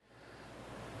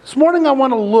This morning I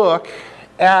want to look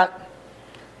at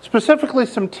specifically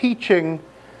some teaching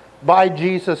by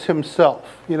Jesus himself.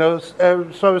 So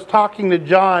I was talking to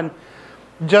John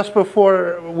just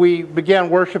before we began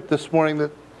worship this morning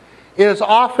that it is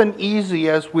often easy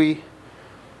as we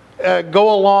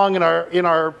go along in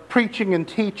our preaching and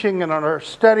teaching and on our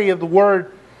study of the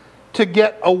Word to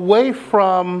get away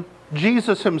from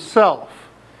Jesus himself,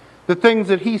 the things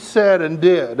that he said and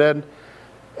did. And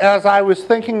as I was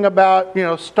thinking about,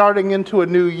 starting into a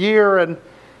new year and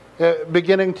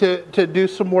beginning to do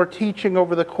some more teaching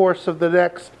over the course of the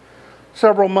next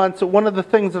several months, one of the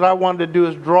things that I wanted to do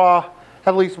is draw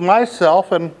at least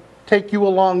myself, and take you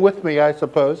along with me, I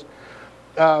suppose,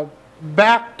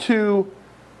 back to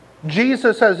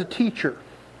Jesus as a teacher,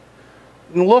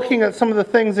 and looking at some of the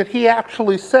things that he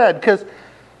actually said, because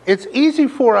it's easy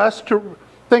for us to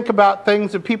think about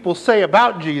things that people say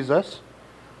about Jesus,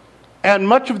 and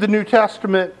much of the New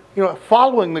Testament,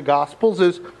 following the Gospels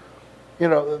is,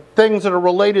 things that are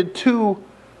related to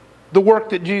the work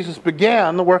that Jesus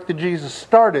began, the work that Jesus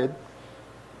started.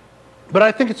 But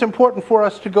I think it's important for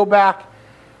us to go back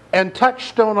and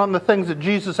touchstone on the things that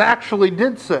Jesus actually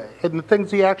did say and the things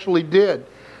he actually did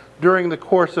during the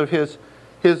course of his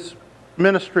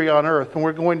ministry on earth. And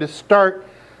we're going to start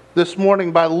this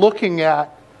morning by looking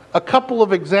at a couple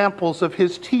of examples of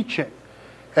his teaching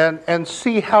and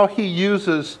see how he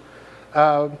uses,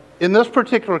 in this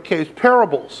particular case,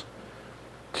 parables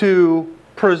to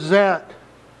present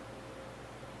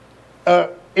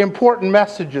important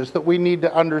messages that we need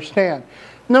to understand.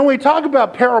 And then when we talk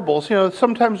about parables,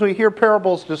 sometimes we hear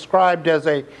parables described as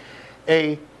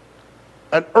an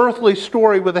earthly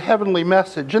story with a heavenly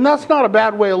message. And that's not a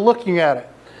bad way of looking at it.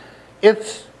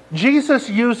 It's Jesus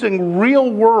using real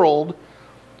world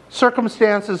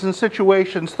circumstances and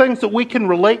situations, things that we can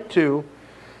relate to,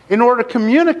 in order to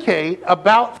communicate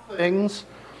about things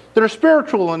that are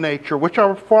spiritual in nature, which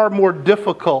are far more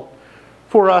difficult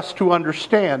for us to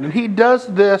understand. And he does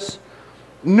this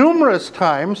numerous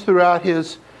times throughout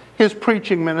his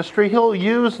preaching ministry. He'll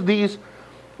use these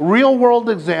real world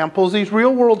examples, these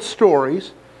real world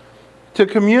stories, to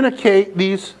communicate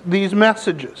these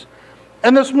messages.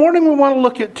 And this morning we want to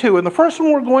look at two. And the first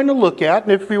one we're going to look at,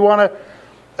 and if you want to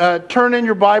turn in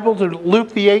your Bible to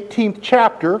Luke the 18th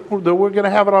chapter, we're going to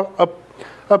have it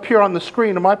up here on the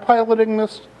screen. Am I piloting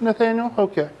this, Nathaniel?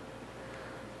 Okay.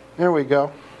 There we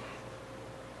go.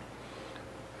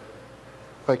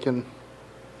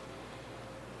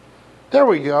 There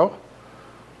we go.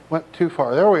 Went too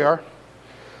far. There we are.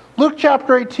 Luke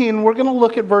chapter 18, we're going to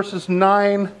look at verses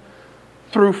 9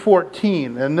 through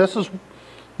 14. And this is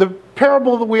the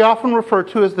parable that we often refer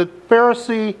to as the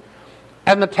Pharisee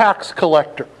and the tax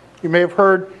collector. You may have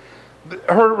heard it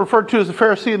referred to as the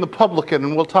Pharisee and the publican,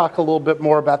 and we'll talk a little bit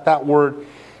more about that word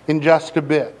in just a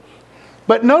bit.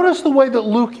 But notice the way that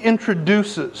Luke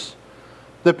introduces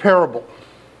the parable.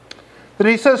 That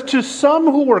he says, to some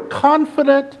who were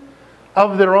confident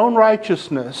of their own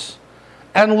righteousness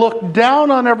and looked down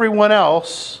on everyone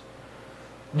else,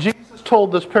 Jesus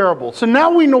told this parable. So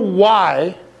now we know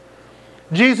why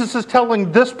Jesus is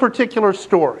telling this particular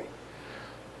story.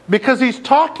 Because he's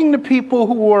talking to people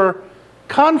who were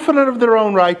confident of their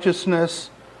own righteousness,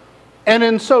 and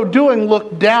in so doing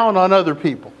look down on other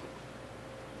people.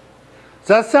 Does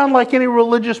that sound like any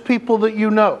religious people that you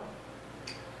know?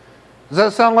 Does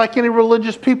that sound like any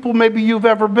religious people maybe you've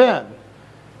ever been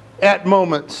at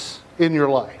moments in your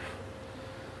life?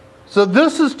 So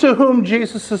this is to whom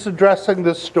Jesus is addressing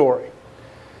this story. It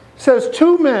says,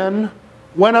 two men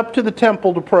went up to the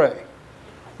temple to pray.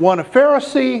 One a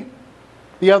Pharisee,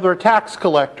 the other a tax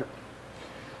collector.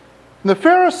 And the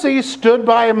Pharisee stood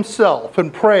by himself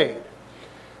and prayed,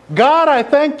 God, I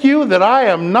thank you that I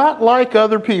am not like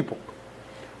other people,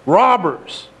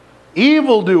 robbers,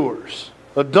 evildoers,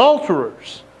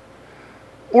 adulterers,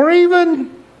 or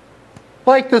even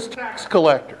like this tax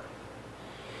collector.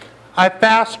 I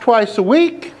fast twice a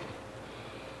week.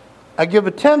 I give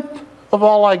a tenth of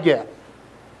all I get.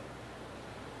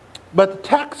 But the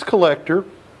tax collector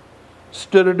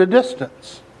stood at a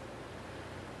distance.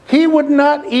 He would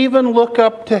not even look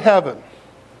up to heaven,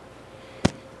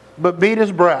 but beat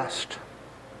his breast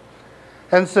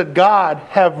and said, God,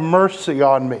 have mercy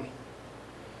on me,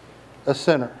 a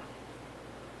sinner.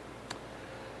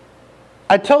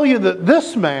 I tell you that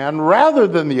this man, rather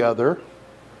than the other,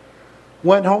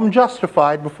 went home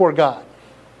justified before God.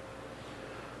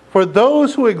 For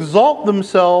those who exalt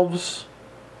themselves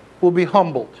will be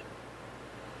humbled,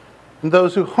 and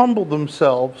those who humble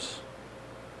themselves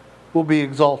will be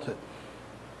exalted.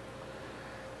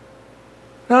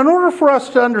 Now, in order for us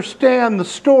to understand the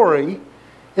story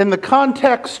in the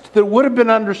context that would have been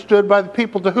understood by the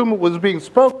people to whom it was being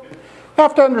spoken, we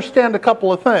have to understand a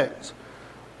couple of things.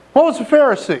 What was a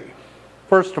Pharisee?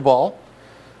 First of all,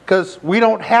 because we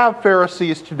don't have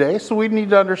Pharisees today, so we need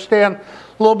to understand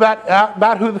a little bit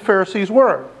about who the Pharisees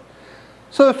were.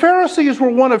 So the Pharisees were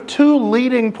one of two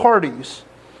leading parties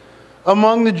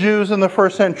among the Jews in the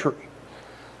first century.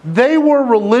 They were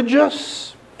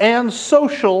religious and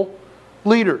social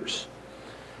leaders.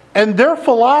 And their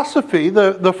philosophy,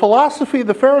 the philosophy of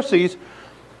the Pharisees,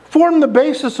 formed the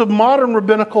basis of modern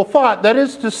rabbinical thought. That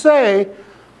is to say,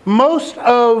 most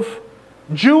of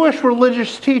Jewish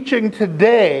religious teaching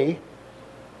today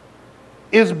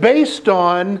is based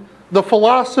on the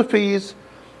philosophies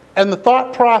and the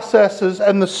thought processes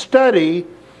and the study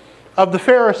of the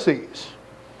Pharisees.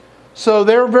 So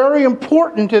they're very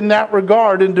important in that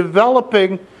regard in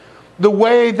developing the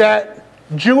way that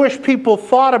Jewish people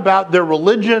thought about their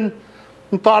religion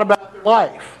and thought about their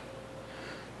life.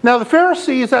 Now, the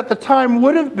Pharisees at the time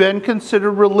would have been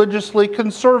considered religiously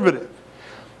conservative.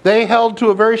 They held to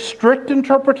a very strict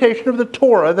interpretation of the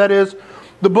Torah, that is,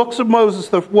 the books of Moses,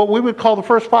 what we would call the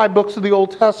first 5 books of the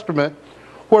Old Testament,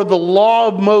 where the law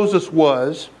of Moses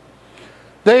was.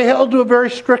 They held to a very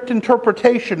strict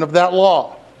interpretation of that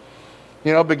law.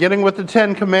 Beginning with the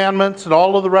 10 Commandments and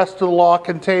all of the rest of the law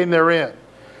contained therein.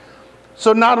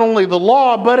 So not only the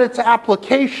law, but its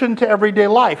application to everyday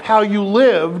life, how you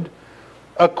lived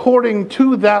according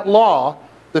to that law.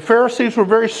 The Pharisees were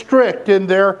very strict in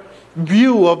their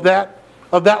view of that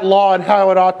law and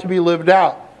how it ought to be lived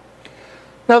out.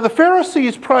 Now, the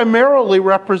Pharisees primarily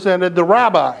represented the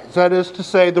rabbis, that is to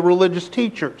say, the religious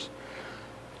teachers.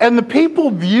 And the people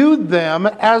viewed them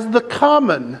as the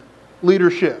common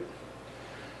leadership.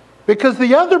 Because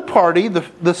the other party,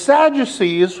 the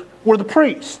Sadducees, were the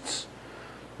priests.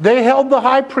 They held the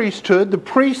high priesthood. The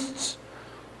priests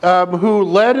who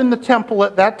led in the temple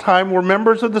at that time were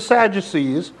members of the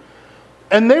Sadducees.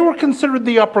 And they were considered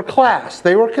the upper class.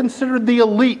 They were considered the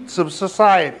elites of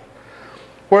society.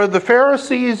 Where the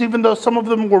Pharisees, even though some of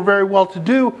them were very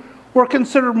well-to-do, were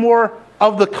considered more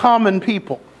of the common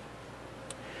people.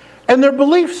 And their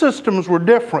belief systems were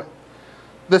different.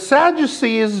 The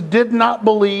Sadducees did not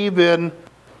believe in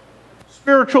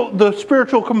the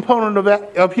spiritual component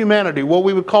of humanity, what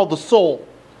we would call the soul.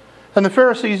 And the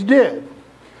Pharisees did.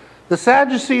 The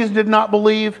Sadducees did not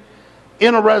believe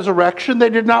in a resurrection. They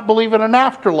did not believe in an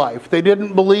afterlife. They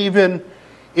didn't believe in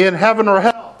heaven or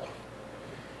hell.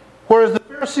 Whereas the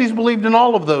Pharisees believed in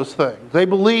all of those things. They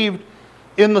believed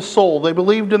in the soul. They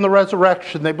believed in the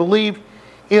resurrection. They believed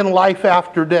in life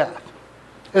after death.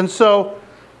 And so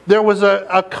there was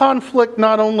a conflict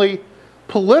not only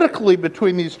politically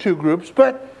between these two groups,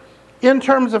 but in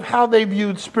terms of how they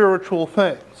viewed spiritual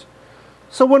things.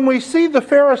 So when we see the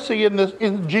Pharisee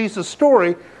in Jesus'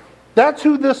 story, that's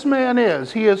who this man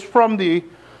is. He is from the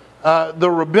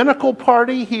rabbinical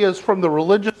party. He is from the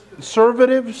religious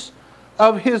conservatives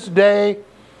of his day.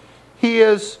 He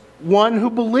is one who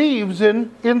believes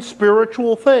in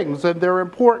spiritual things and their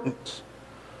importance.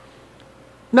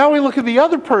 Now we look at the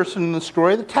other person in the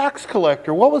story, the tax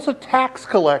collector. What was a tax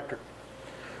collector?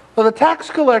 Well, the tax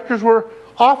collectors were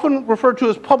often referred to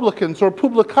as publicans or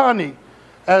publicani,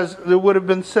 as it would have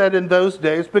been said in those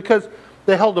days, because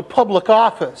they held a public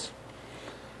office.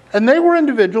 And they were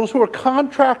individuals who were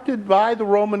contracted by the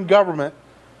Roman government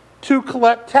to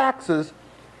collect taxes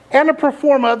and to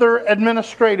perform other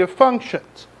administrative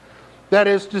functions. That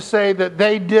is to say that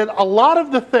they did a lot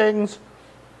of the things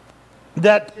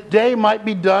that today might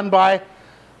be done by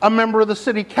a member of the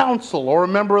city council or a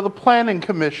member of the planning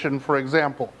commission, for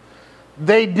example.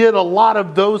 They did a lot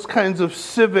of those kinds of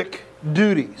civic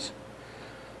duties.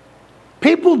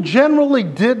 People generally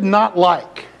did not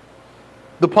like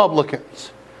the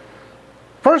publicans.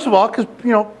 First of all, because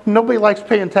nobody likes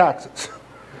paying taxes.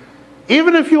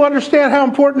 Even if you understand how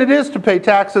important it is to pay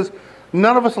taxes,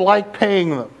 none of us like paying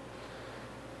them.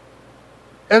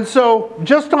 And so,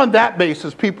 just on that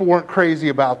basis, people weren't crazy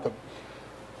about them.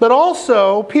 But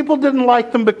also, people didn't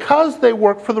like them because they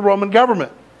worked for the Roman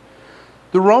government.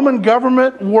 The Roman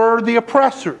government were the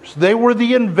oppressors. They were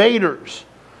the invaders.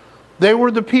 They were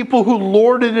the people who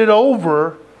lorded it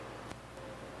over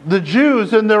the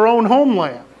Jews in their own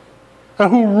homeland and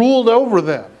who ruled over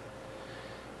them.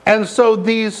 And so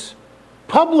these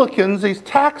publicans, these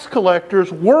tax collectors,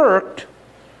 worked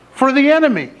for the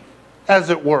enemy, as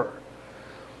it were.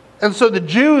 And so the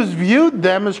Jews viewed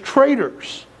them as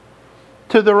traitors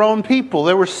to their own people.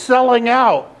 They were selling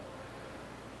out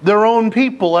their own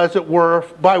people, as it were,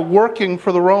 by working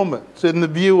for the Romans in the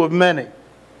view of many.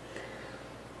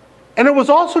 And it was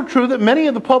also true that many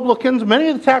of the publicans, many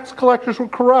of the tax collectors were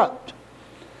corrupt.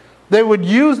 They would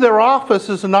use their office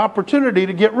as an opportunity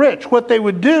to get rich. What they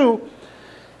would do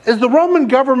is the Roman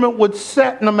government would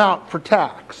set an amount for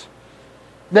tax.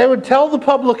 They would tell the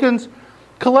publicans,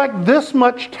 collect this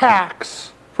much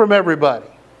tax from everybody.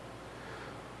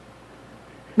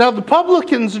 Now, the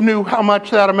publicans knew how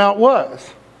much that amount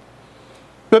was,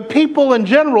 but people in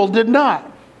general did not.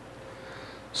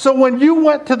 So when you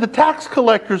went to the tax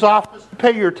collector's office to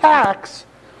pay your tax,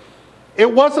 it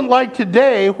wasn't like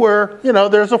today where,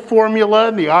 there's a formula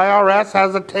and the IRS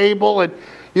has a table and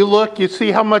you look, you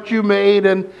see how much you made,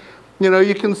 and,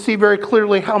 you can see very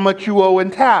clearly how much you owe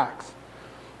in tax.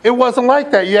 It wasn't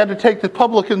like that. You had to take the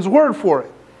publican's word for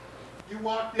it. You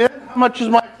walked in, how much is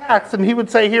my tax? And he would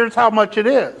say, here's how much it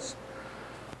is.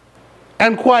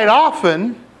 And quite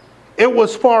often, it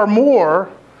was far more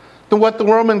than what the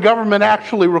Roman government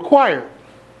actually required.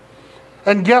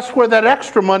 And guess where that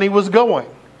extra money was going?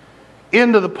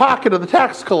 Into the pocket of the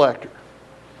tax collector.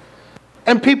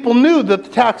 And people knew that the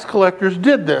tax collectors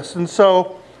did this, and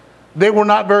so they were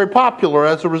not very popular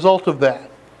as a result of that.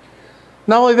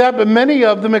 Not only that, but many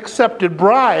of them accepted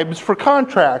bribes for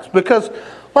contracts because,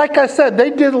 like I said, they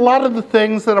did a lot of the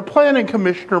things that a planning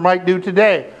commissioner might do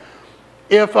today.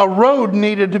 If a road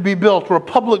needed to be built or a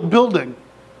public building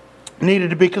needed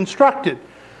to be constructed,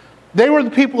 they were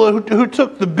the people who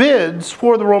took the bids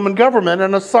for the Roman government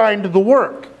and assigned the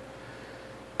work.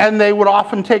 And they would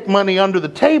often take money under the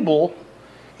table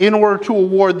in order to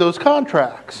award those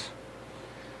contracts.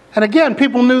 And again,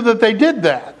 people knew that they did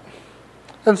that.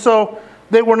 And so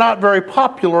they were not very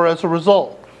popular as a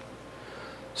result.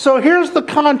 So here's the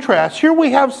contrast. Here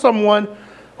we have someone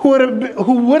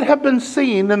who would have been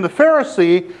seen in the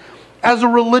Pharisee as a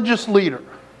religious leader.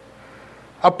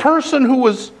 A person who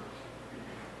was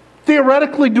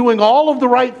theoretically doing all of the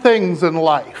right things in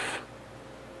life.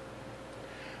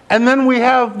 And then we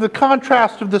have the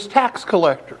contrast of this tax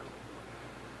collector,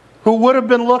 who would have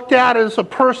been looked at as a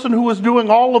person who was doing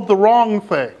all of the wrong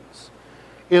things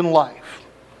in life,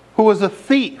 who was a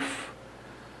thief,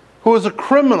 who was a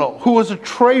criminal, who was a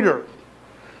traitor,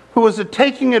 who was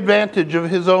taking advantage of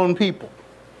his own people.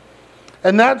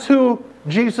 And that's who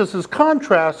Jesus is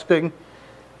contrasting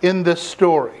in this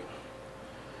story.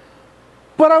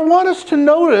 But I want us to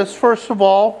notice, first of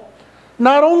all,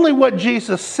 not only what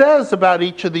Jesus says about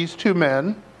each of these two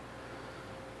men,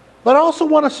 but I also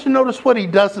want us to notice what he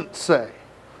doesn't say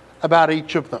about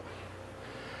each of them.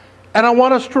 And I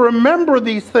want us to remember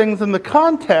these things in the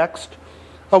context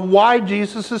of why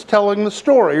Jesus is telling the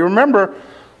story. Remember,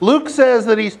 Luke says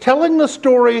that he's telling the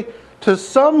story to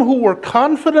some who were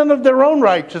confident of their own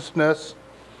righteousness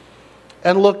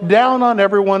and looked down on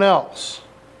everyone else.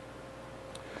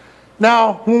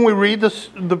 Now, when we read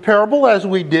the parable as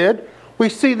we did, we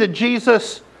see that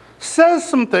Jesus says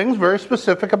some things very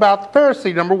specific about the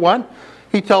Pharisee. Number one,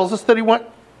 he tells us that he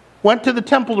went to the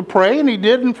temple to pray, and he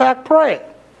did in fact pray.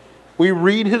 We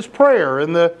read his prayer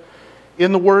in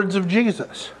the words of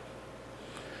Jesus.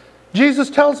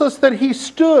 Jesus tells us that he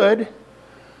stood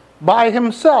by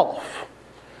himself.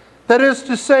 That is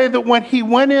to say that when he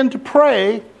went in to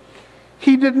pray,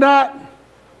 he did not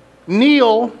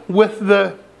kneel with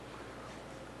the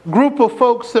group of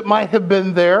folks that might have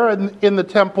been there in the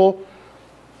temple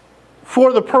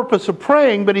for the purpose of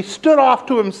praying, but he stood off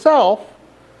to himself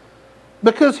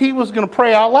because he was going to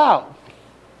pray out loud.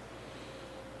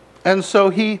 And so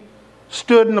he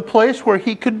stood in a place where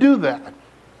he could do that.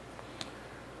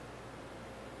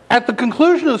 At the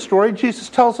conclusion of the story, Jesus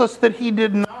tells us that he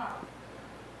did not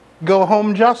go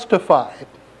home justified.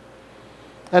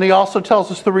 And he also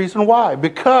tells us the reason why.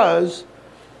 Because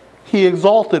he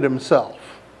exalted himself.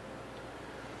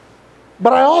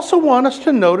 But I also want us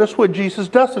to notice what Jesus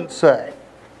doesn't say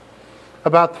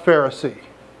about the Pharisee.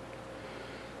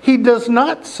 He does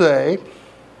not say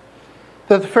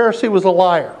that the Pharisee was a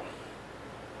liar.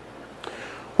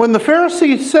 When the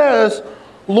Pharisee says,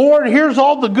 Lord, here's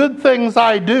all the good things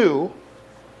I do,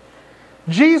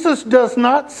 Jesus does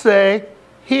not say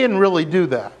he didn't really do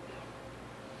that.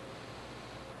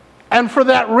 And for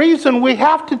that reason, we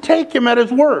have to take him at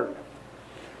his word,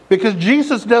 because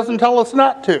Jesus doesn't tell us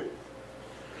not to.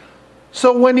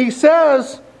 So when he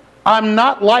says, I'm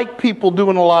not like people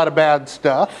doing a lot of bad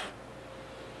stuff,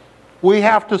 we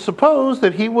have to suppose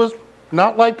that he was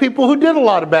not like people who did a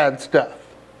lot of bad stuff.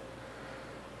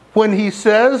 When he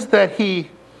says that he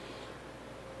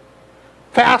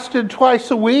fasted twice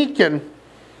a week and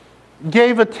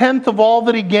gave a tenth of all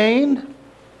that he gained,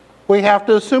 we have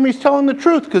to assume he's telling the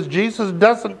truth, because Jesus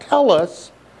doesn't tell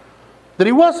us that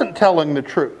he wasn't telling the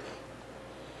truth.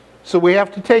 So we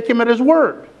have to take him at his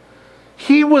word.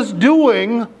 He was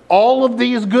doing all of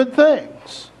these good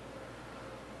things.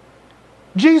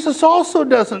 Jesus also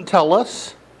doesn't tell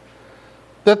us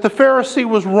that the Pharisee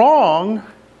was wrong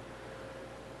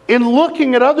in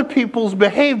looking at other people's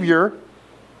behavior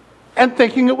and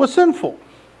thinking it was sinful.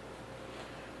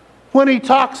 When he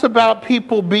talks about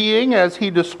people being, as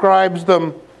he describes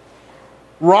them,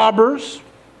 robbers,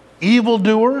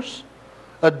 evildoers,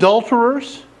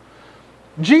 adulterers,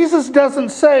 Jesus doesn't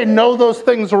say, no, those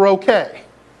things are okay.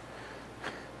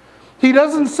 He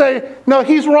doesn't say, no,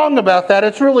 he's wrong about that.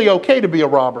 It's really okay to be a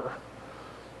robber.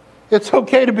 It's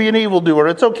okay to be an evildoer.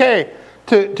 It's okay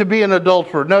to be an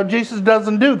adulterer. No, Jesus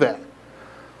doesn't do that.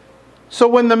 So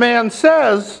when the man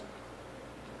says,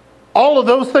 all of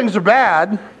those things are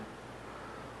bad,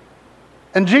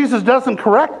 and Jesus doesn't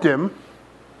correct him,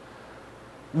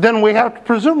 then we have to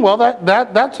presume, well,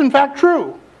 that's in fact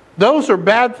true. Those are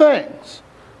bad things.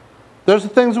 Those are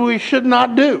things we should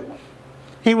not do.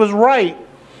 He was right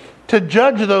to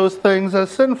judge those things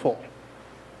as sinful.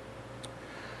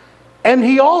 And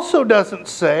he also doesn't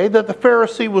say that the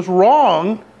Pharisee was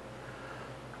wrong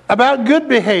about good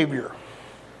behavior.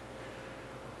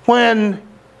 When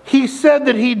he said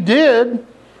that he did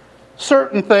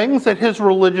certain things that his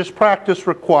religious practice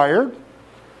required,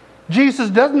 Jesus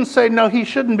doesn't say, no, he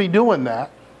shouldn't be doing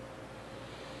that.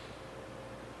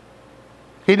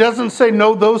 He doesn't say,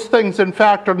 no, those things in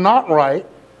fact are not right.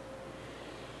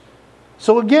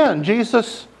 So again,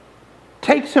 Jesus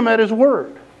takes him at his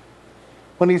word.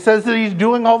 When he says that he's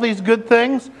doing all these good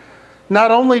things,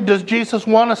 not only does Jesus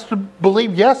want us to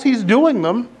believe, yes, he's doing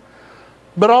them,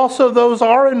 but also those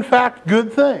are in fact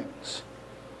good things.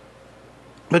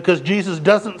 Because Jesus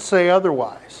doesn't say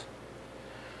otherwise.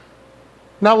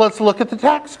 Now let's look at the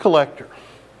tax collector.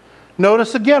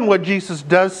 Notice again what Jesus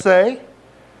does say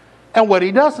and what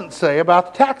he doesn't say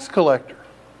about the tax collector.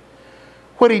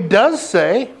 What he does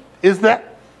say is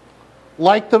that,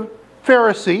 like the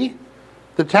Pharisee,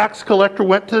 the tax collector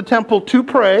went to the temple to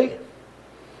pray,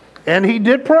 and he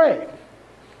did pray.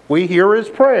 We hear his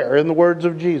prayer in the words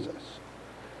of Jesus.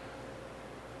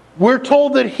 We're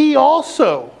told that he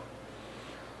also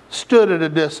stood at a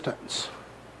distance.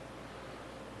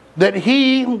 That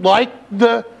he, like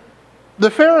the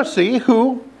Pharisee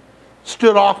who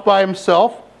stood off by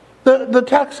himself, the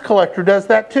tax collector does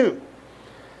that too.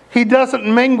 He doesn't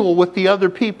mingle with the other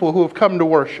people who have come to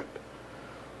worship,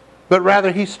 but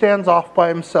rather he stands off by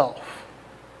himself.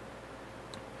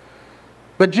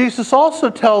 But Jesus also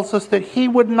tells us that he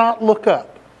would not look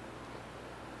up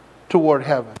toward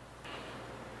heaven.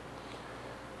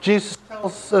 Jesus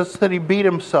tells us that he beat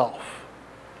himself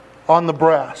on the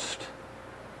breast,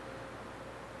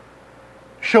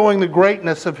 showing the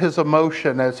greatness of his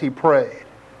emotion as he prayed.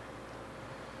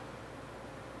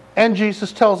 And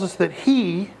Jesus tells us that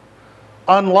he,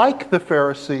 unlike the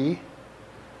Pharisee,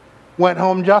 went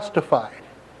home justified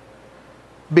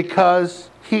because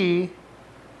he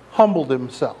humbled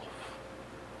himself.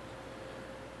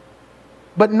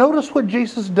 But notice what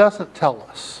Jesus doesn't tell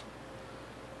us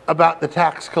about the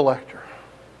tax collector.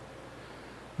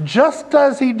 Just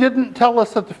as he didn't tell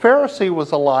us that the Pharisee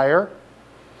was a liar,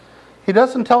 he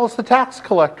doesn't tell us the tax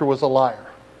collector was a liar.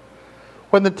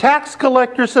 When the tax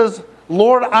collector says,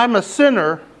 Lord, I'm a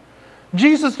sinner,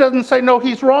 Jesus doesn't say, no,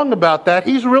 he's wrong about that.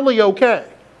 He's really okay.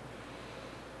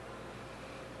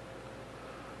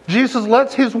 Jesus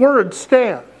lets his word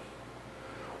stand.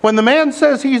 When the man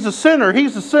says he's a sinner,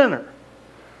 he's a sinner.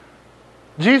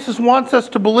 Jesus wants us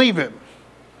to believe him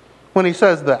when he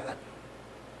says that.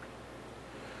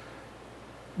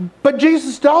 But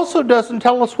Jesus also doesn't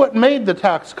tell us what made the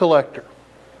tax collector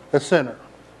a sinner.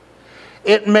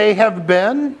 It may have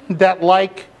been that,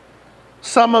 like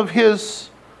some of his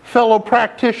fellow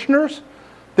practitioners,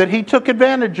 that he took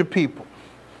advantage of people.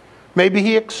 Maybe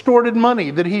he extorted money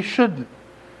that he shouldn't.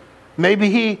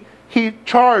 Maybe he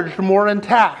charged more in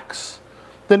tax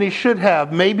than he should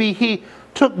have. Maybe he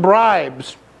took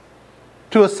bribes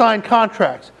to assign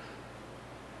contracts.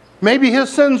 Maybe his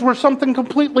sins were something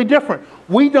completely different.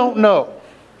 We don't know,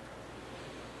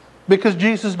 because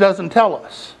Jesus doesn't tell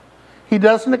us. He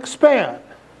doesn't expand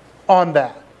on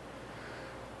that.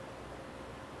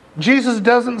 Jesus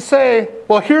doesn't say,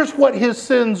 well, here's what his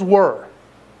sins were.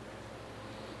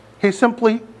 He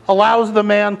simply allows the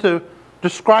man to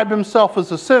describe himself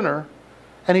as a sinner,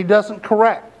 and he doesn't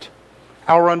correct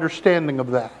our understanding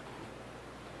of that.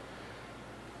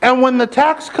 And when the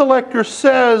tax collector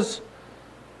says,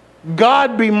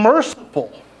 God be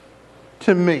merciful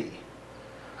to me,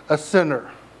 a sinner,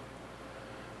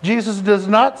 Jesus does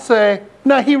not say,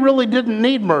 no, he really didn't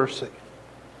need mercy.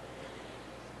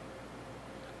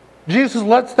 Jesus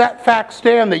lets that fact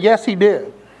stand that yes, he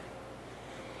did.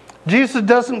 Jesus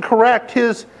doesn't correct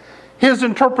his his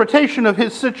interpretation of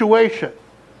his situation,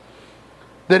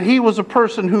 that he was a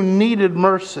person who needed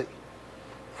mercy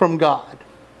from God.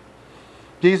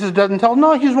 Jesus doesn't tell him,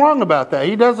 no, he's wrong about that.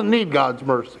 He doesn't need God's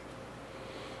mercy.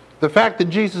 The fact that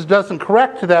Jesus doesn't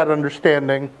correct that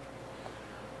understanding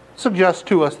suggests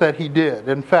to us that he did,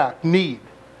 in fact, need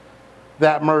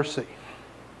that mercy.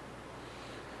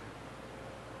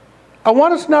 I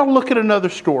want us now to look at another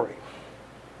story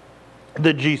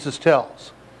that Jesus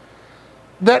tells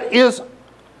that is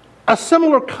a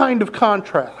similar kind of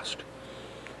contrast.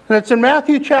 And it's in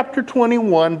Matthew chapter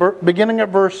 21, beginning at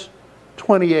verse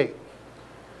 28.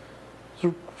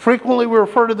 So frequently we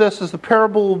refer to this as the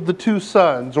parable of the two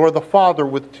sons, or the father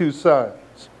with two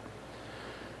sons.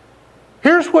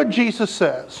 Here's what Jesus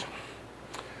says.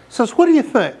 He says, what do you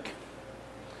think?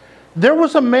 There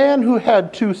was a man who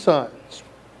had two sons.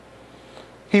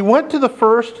 He went to the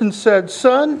first and said,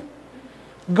 son,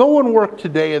 go and work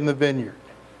today in the vineyard.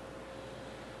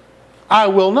 I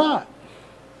will not,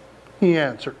 he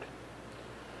answered.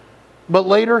 But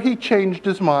later he changed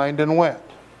his mind and went.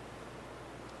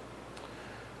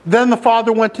 Then the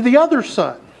father went to the other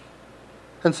son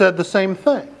and said the same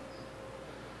thing.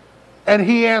 And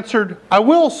he answered, I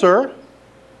will, sir.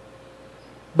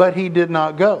 But he did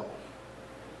not go.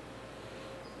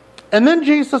 And then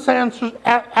Jesus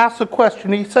asks a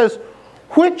question. He says,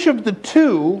 which of the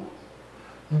two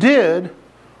did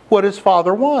what his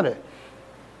father wanted?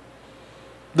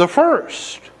 The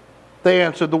first, they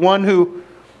answered. The one who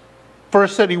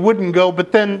first said he wouldn't go,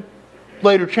 but then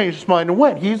later changed his mind and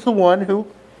went. He's the one who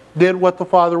did what the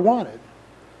father wanted.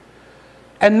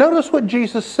 And notice what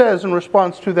Jesus says in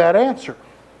response to that answer.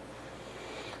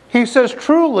 He says,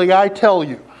 truly I tell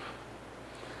you,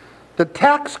 the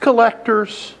tax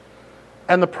collectors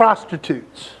and the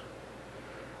prostitutes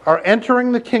are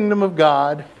entering the kingdom of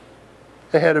God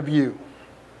ahead of you.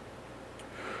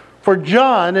 For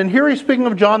John, and here he's speaking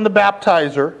of John the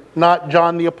Baptizer, not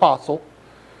John the Apostle.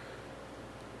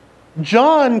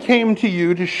 John came to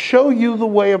you to show you the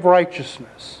way of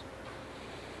righteousness.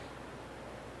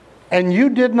 And you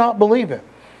did not believe him.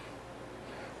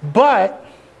 But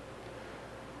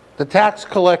the tax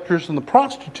collectors and the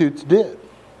prostitutes did.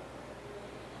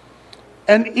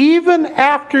 And even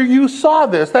after you saw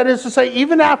this, that is to say,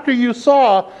 even after you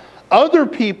saw other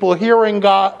people hearing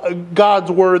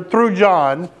God's word through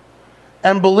John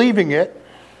and believing it,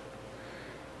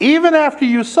 even after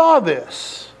you saw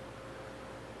this,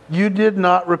 you did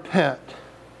not repent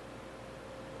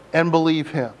and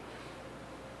believe him.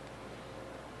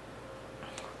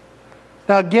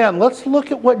 Now again, let's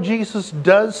look at what Jesus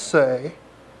does say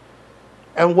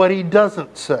and what he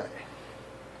doesn't say.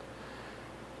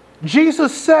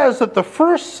 Jesus says that the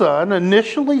first son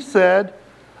initially said,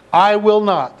 I will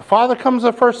not. The father comes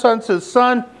to the first son and says,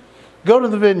 son, go to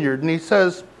the vineyard. And he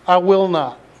says, I will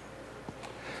not.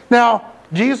 Now,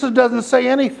 Jesus doesn't say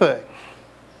anything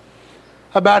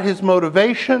about his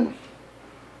motivation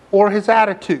or his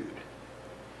attitude.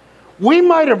 We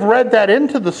might have read that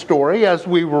into the story as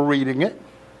we were reading it.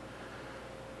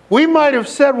 We might have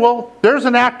said, well, there's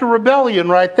an act of rebellion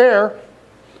right there.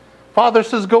 Father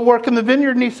says, go work in the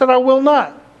vineyard, and he said, I will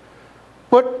not.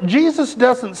 But Jesus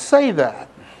doesn't say that.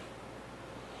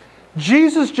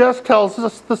 Jesus just tells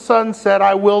us the son said,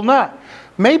 I will not.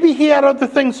 Maybe he had other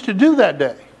things to do that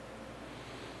day.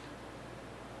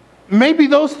 Maybe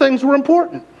those things were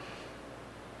important.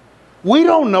 We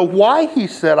don't know why he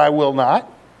said, I will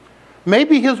not.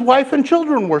 Maybe his wife and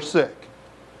children were sick.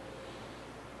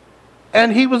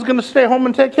 And he was going to stay home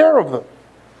and take care of them.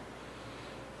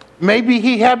 Maybe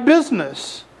he had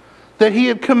business that he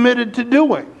had committed to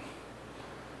doing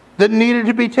that needed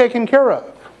to be taken care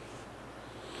of.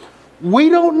 We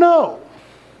don't know.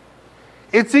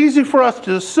 It's easy for us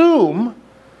to assume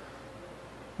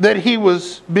that he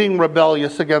was being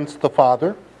rebellious against the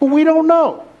Father, but we don't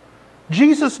know.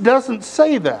 Jesus doesn't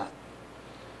say that.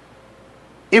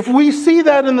 If we see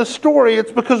that in the story,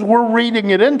 it's because we're reading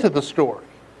it into the story.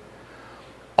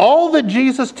 All that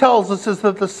Jesus tells us is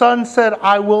that the son said,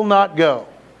 I will not go.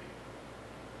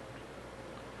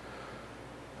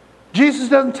 Jesus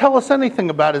doesn't tell us anything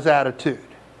about his attitude.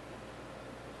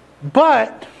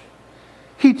 But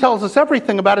he tells us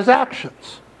everything about his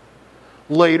actions.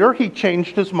 Later, he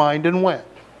changed his mind and went.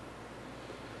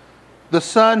 The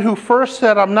son who first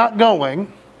said, I'm not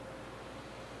going,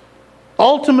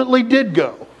 ultimately did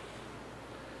go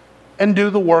and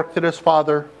do the work that his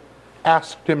father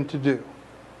asked him to do.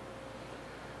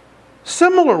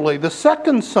 Similarly, the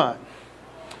second son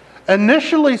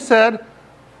initially said,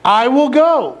 I will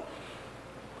go.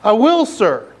 I will,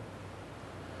 sir.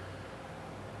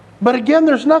 But again,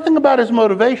 there's nothing about his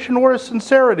motivation or his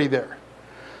sincerity there.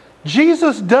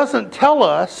 Jesus doesn't tell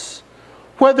us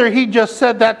whether he just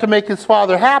said that to make his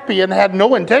Father happy and had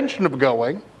no intention of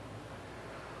going,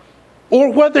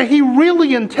 or whether he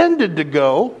really intended to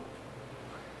go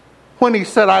when he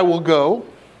said, I will go,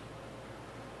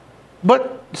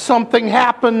 but something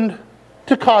happened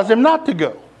to cause him not to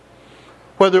go.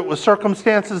 Whether it was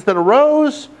circumstances that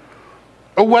arose,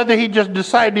 or whether he just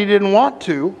decided he didn't want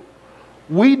to,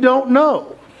 we don't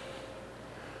know.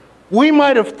 We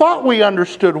might have thought we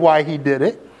understood why he did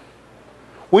it.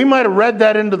 We might have read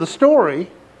that into the story,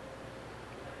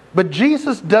 but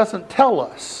Jesus doesn't tell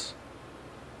us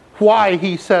why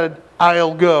he said,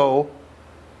 I'll go,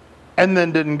 and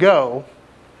then didn't go.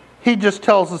 He just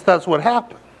tells us that's what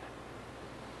happened.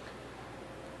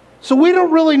 So we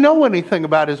don't really know anything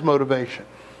about his motivation.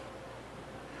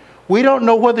 We don't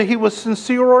know whether he was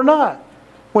sincere or not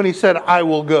when he said, I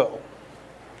will go.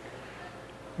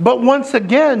 But once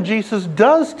again, Jesus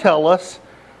does tell us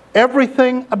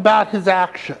everything about his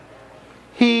action.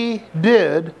 He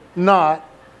did not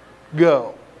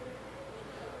go.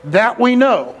 That we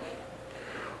know.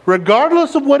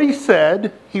 Regardless of what he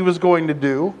said he was going to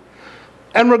do,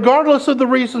 and regardless of the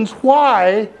reasons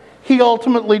why he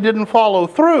ultimately didn't follow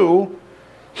through,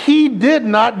 he did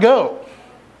not go.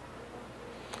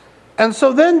 And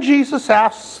so then Jesus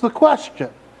asks the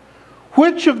question,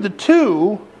 which of the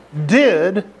two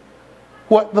did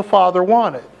what the Father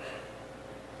wanted?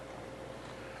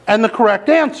 And the correct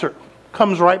answer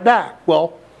comes right back.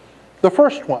 Well, the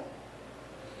first one.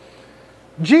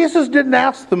 Jesus didn't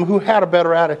ask them who had a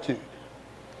better attitude.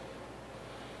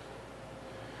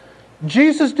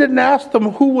 Jesus didn't ask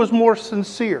them who was more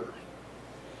sincere,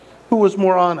 who was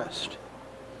more honest.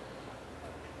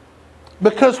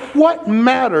 Because what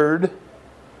mattered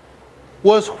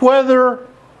was whether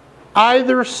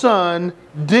either son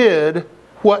did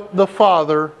what the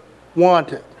Father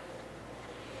wanted.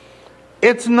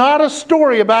 It's not a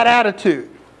story about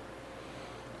attitude.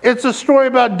 It's a story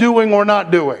about doing or not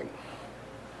doing.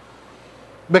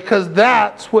 Because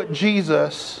that's what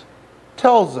Jesus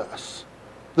tells us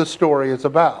the story is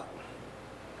about.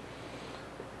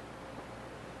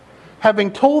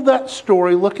 Having told that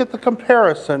story, look at the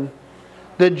comparison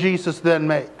that Jesus then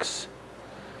makes.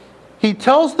 He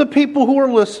tells the people who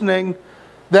are listening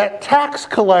that tax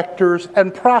collectors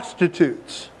and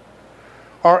prostitutes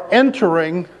are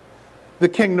entering the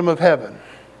kingdom of heaven.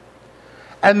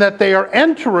 And that they are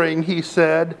entering, he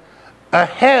said,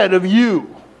 ahead of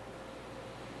you.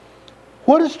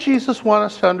 What does Jesus want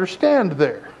us to understand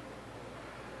there?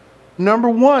 Number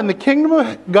one, the kingdom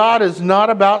of God is not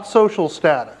about social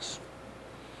status.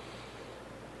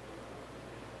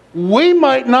 We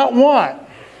might not want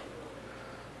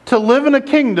to live in a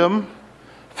kingdom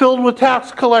filled with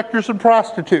tax collectors and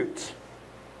prostitutes.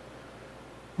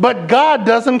 But God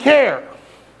doesn't care.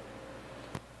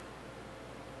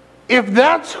 If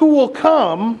that's who will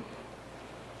come,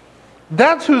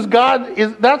 that's who God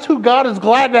is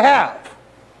glad to have.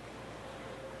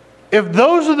 If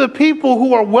those are the people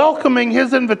who are welcoming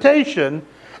his invitation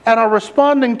and are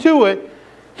responding to it,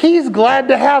 he's glad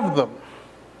to have them.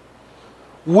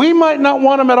 We might not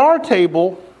want them at our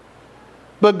table,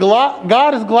 but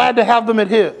God is glad to have them at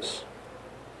his.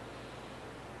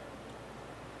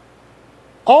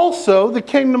 Also, the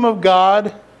kingdom of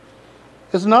God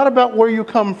is not about where you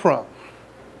come from.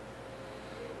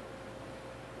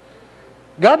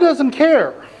 God doesn't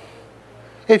care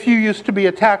if you used to be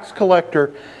a tax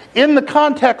collector in the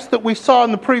context that we saw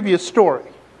in the previous story,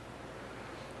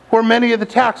 where many of the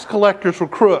tax collectors were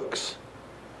crooks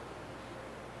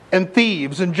and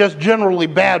thieves and just generally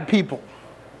bad people.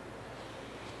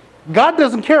 God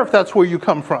doesn't care if that's where you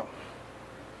come from.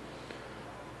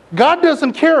 God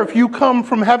doesn't care if you come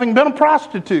from having been a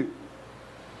prostitute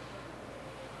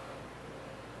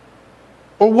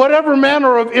or whatever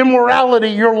manner of immorality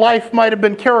your life might have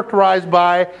been characterized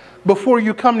by before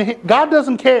you come to him. God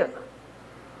doesn't care.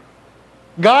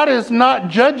 God is not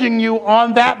judging you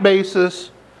on that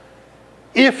basis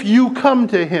if you come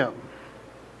to him.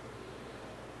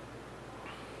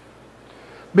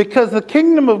 Because the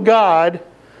kingdom of God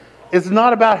is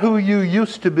not about who you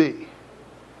used to be.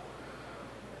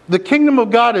 The kingdom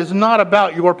of God is not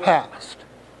about your past.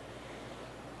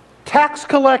 Tax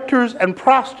collectors and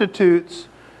prostitutes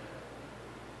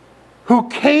who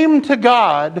came to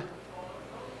God,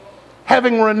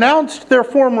 having renounced their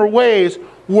former ways,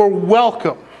 were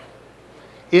welcome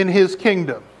in his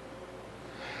kingdom.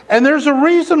 And there's a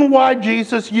reason why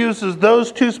Jesus uses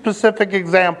those two specific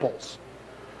examples.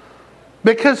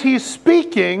 Because he's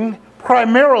speaking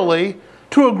primarily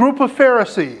to a group of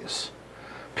Pharisees.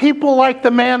 People like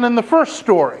the man in the first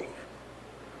story.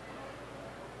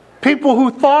 People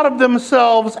who thought of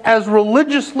themselves as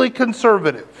religiously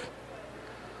conservative.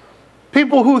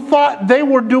 People who thought they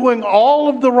were doing all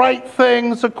of the right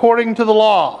things according to the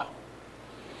law.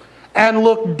 And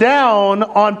looked down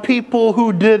on people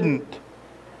who didn't.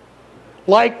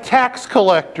 Like tax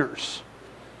collectors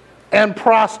and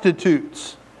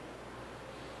prostitutes.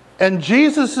 And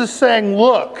Jesus is saying,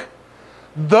 look,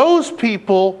 those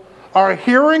people are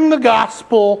hearing the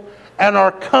gospel and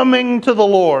are coming to the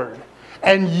Lord.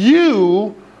 And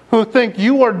you, who think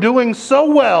you are doing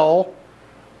so well,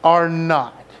 are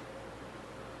not.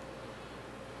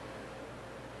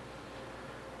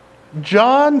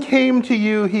 John came to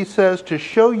you, he says, to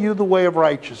show you the way of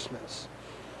righteousness.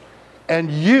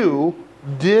 And you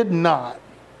did not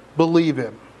believe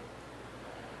him.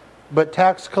 But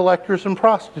tax collectors and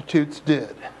prostitutes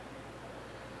did.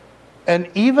 And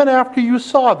even after you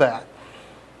saw that,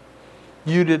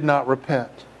 you did not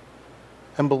repent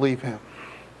and believe him.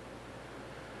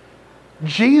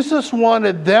 Jesus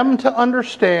wanted them to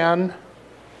understand,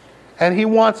 and he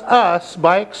wants us,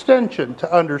 by extension,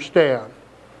 to understand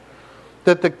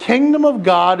that the kingdom of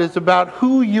God is about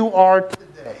who you are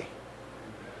today.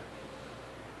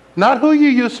 Not who you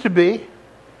used to be.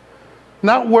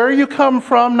 Not where you come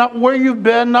from, not where you've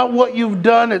been, not what you've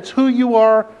done. It's who you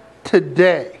are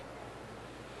today.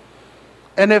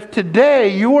 And if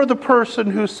today you are the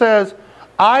person who says,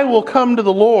 I will come to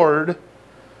the Lord,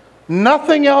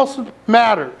 nothing else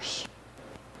matters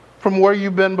from where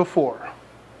you've been before.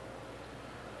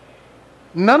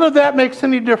 None of that makes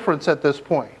any difference at this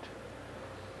point.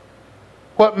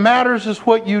 What matters is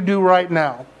what you do right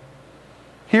now.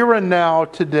 Here and now,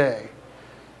 today.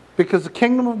 Because the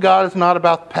kingdom of God is not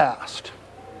about the past.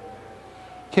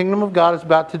 The kingdom of God is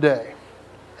about today.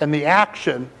 And the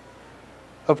action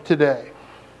of today.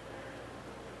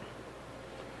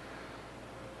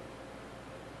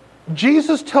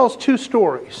 Jesus tells two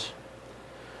stories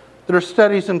that are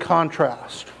studies in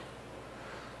contrast.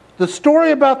 The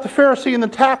story about the Pharisee and the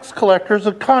tax collector is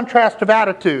a contrast of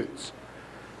attitudes.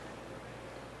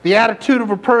 The attitude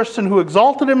of a person who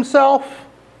exalted himself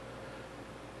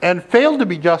and failed to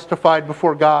be justified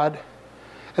before God,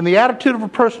 and the attitude of a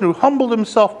person who humbled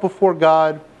himself before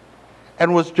God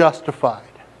and was justified.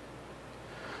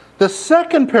 The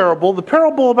second parable, the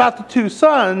parable about the two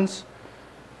sons,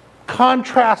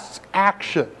 contrasts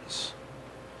actions.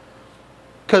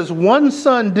 Because one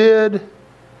son did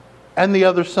and the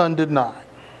other son did not.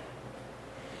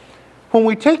 When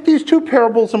we take these two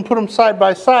parables and put them side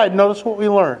by side, notice what we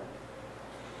learn.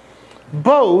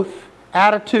 Both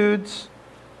attitudes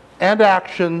and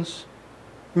actions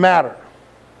matter.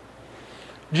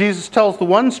 Jesus tells the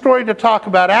one story to talk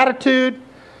about attitude.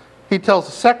 He tells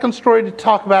the second story to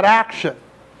talk about action.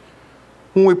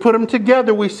 When we put them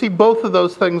together, we see both of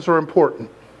those things are important.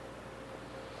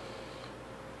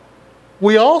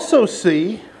 We also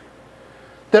see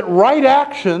that right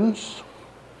actions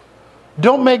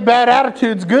don't make bad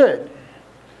attitudes good.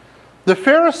 The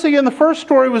Pharisee in the first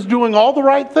story was doing all the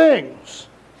right things,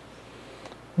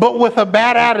 but with a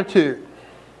bad attitude.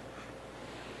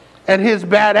 And his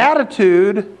bad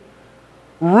attitude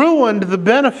ruined the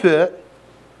benefit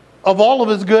of all of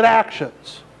his good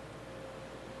actions.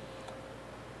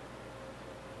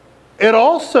 It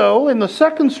also, in the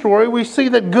second story, we see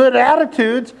that good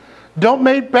attitudes don't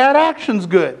make bad actions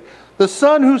good. The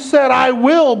son who said, I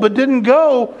will, but didn't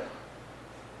go,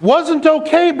 wasn't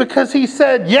okay because he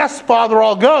said, yes, Father,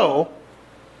 I'll go.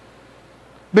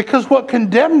 Because what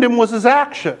condemned him was his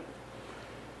action.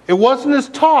 It wasn't his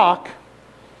talk,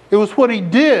 it was what he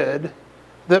did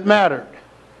that mattered.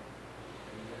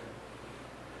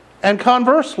 And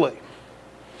conversely,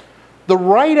 the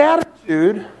right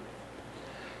attitude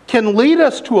can lead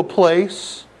us to a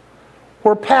place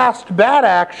where past bad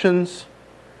actions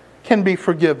can be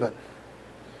forgiven.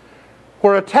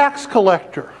 Where a tax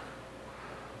collector,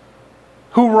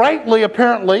 who rightly,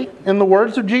 apparently, in the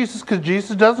words of Jesus, because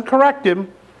Jesus doesn't correct him,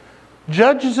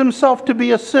 judges himself to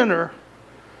be a sinner,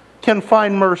 can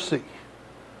find mercy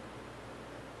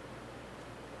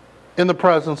in the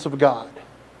presence of God.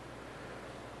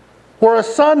 Where a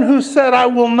son who said, I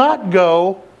will not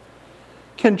go,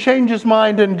 can change his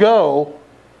mind and go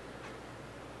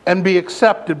and be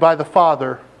accepted by the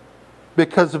Father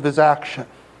because of his action.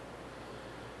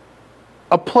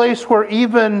 A place where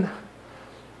even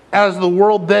as the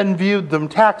world then viewed them,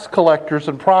 tax collectors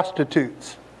and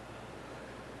prostitutes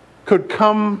could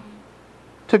come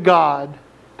to God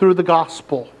through the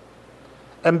gospel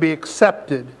and be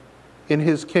accepted in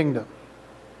his kingdom.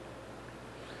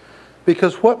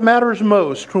 Because what matters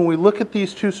most when we look at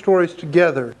these two stories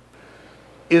together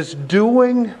is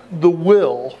doing the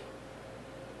will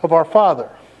of our Father.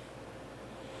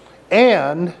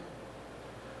 and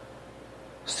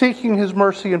seeking His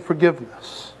mercy and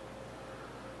forgiveness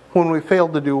when we fail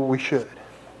to do what we should.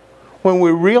 When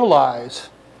we realize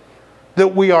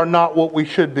that we are not what we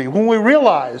should be. When we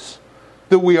realize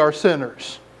that we are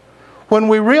sinners. When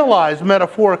we realize,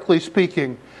 metaphorically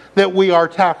speaking, that we are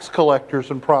tax collectors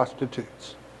and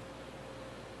prostitutes.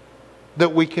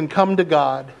 That we can come to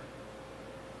God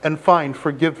and find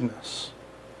forgiveness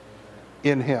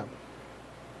in Him.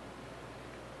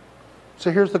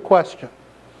 So here's the question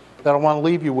that I want to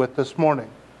leave you with this morning.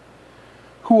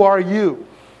 Who are you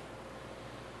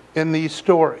in these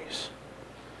stories?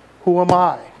 Who am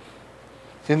I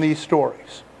in these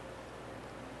stories?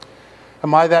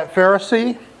 Am I that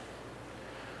Pharisee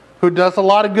who does a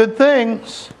lot of good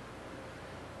things,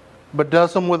 but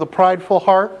does them with a prideful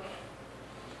heart,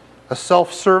 a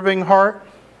self-serving heart,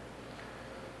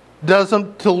 does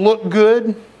them to look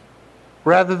good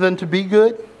rather than to be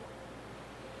good?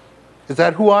 Is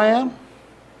that who I am?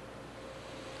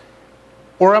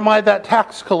 Or am I that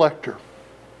tax collector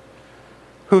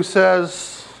who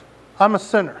says, I'm a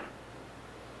sinner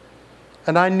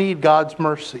and I need God's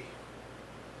mercy,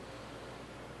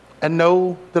 and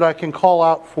know that I can call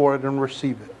out for it and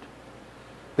receive it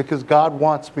because God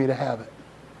wants me to have it?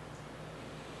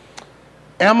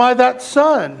 Am I that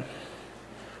son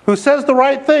who says the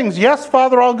right things? Yes,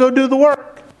 Father, I'll go do the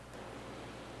work.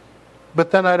 But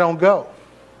then I don't go.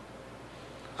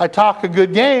 I talk a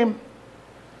good game,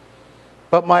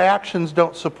 but my actions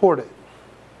don't support it.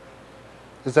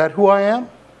 Is that who I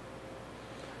am?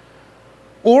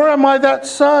 Or am I that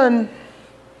son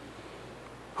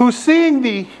who, seeing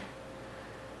the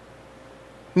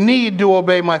need to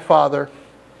obey my father,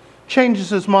 changes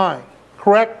his mind,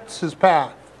 corrects his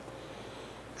path,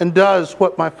 and does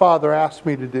what my father asked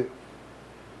me to do?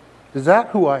 Is that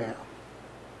who I am?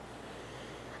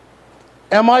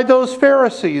 Am I those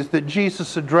Pharisees that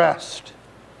Jesus addressed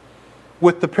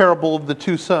with the parable of the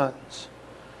two sons,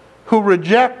 who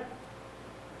reject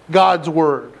God's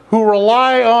word, who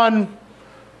rely on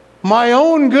my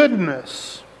own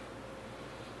goodness,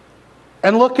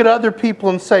 and look at other people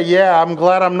and say, yeah, I'm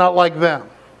glad I'm not like them.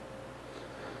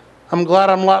 I'm glad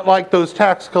I'm not like those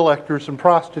tax collectors and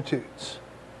prostitutes.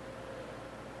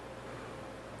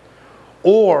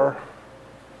 Or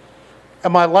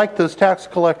am I like those tax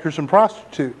collectors and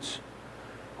prostitutes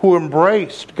who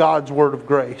embraced God's word of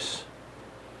grace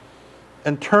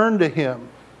and turned to Him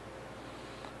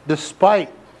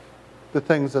despite the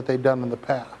things that they'd done in the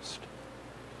past?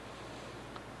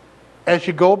 As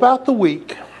you go about the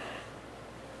week,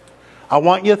 I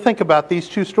want you to think about these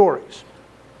two stories.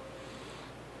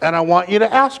 And I want you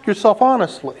to ask yourself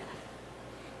honestly,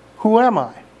 who am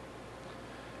I?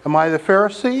 Am I the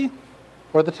Pharisee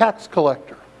or the tax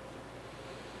collector?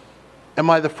 Am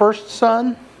I the first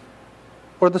son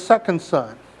or the second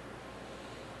son?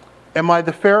 Am I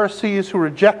the Pharisees who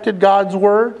rejected God's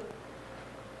word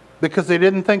because they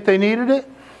didn't think they needed it?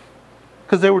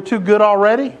 Because they were too good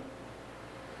already?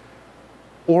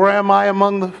 Or am I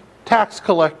among the tax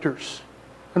collectors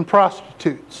and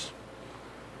prostitutes?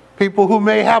 People who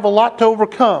may have a lot to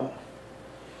overcome,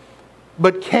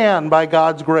 but can by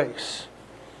God's grace,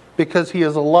 because He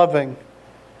is a loving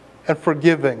and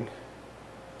forgiving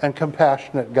and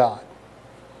compassionate God.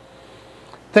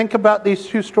 Think about these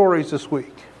two stories this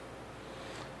week.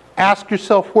 Ask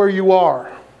yourself where you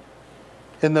are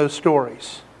in those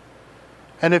stories.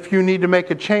 And if you need to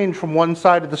make a change from one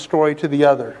side of the story to the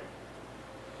other,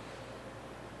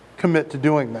 commit to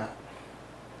doing that.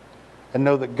 And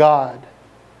know that God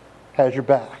has your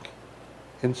back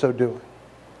in so doing.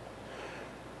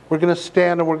 We're going to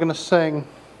stand and we're going to sing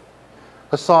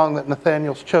a song that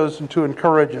Nathaniel's chosen to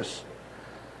encourage us.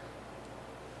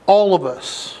 All of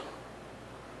us,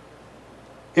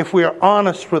 if we are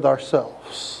honest with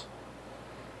ourselves,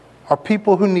 are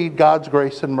people who need God's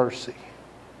grace and mercy.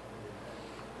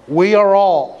 We are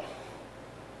all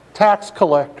tax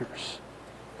collectors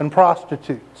and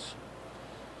prostitutes,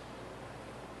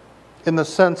 in the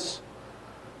sense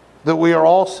that we are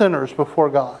all sinners before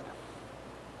God.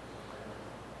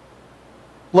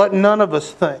 Let none of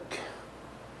us think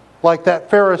like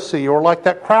that Pharisee or like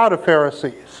that crowd of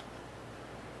Pharisees,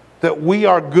 that we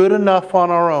are good enough on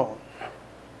our own,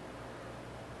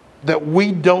 that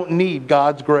we don't need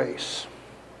God's grace.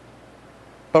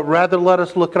 But rather let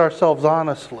us look at ourselves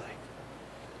honestly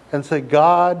and say,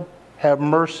 God, have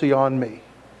mercy on me,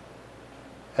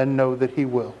 and know that He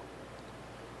will.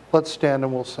 Let's stand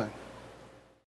and we'll sing.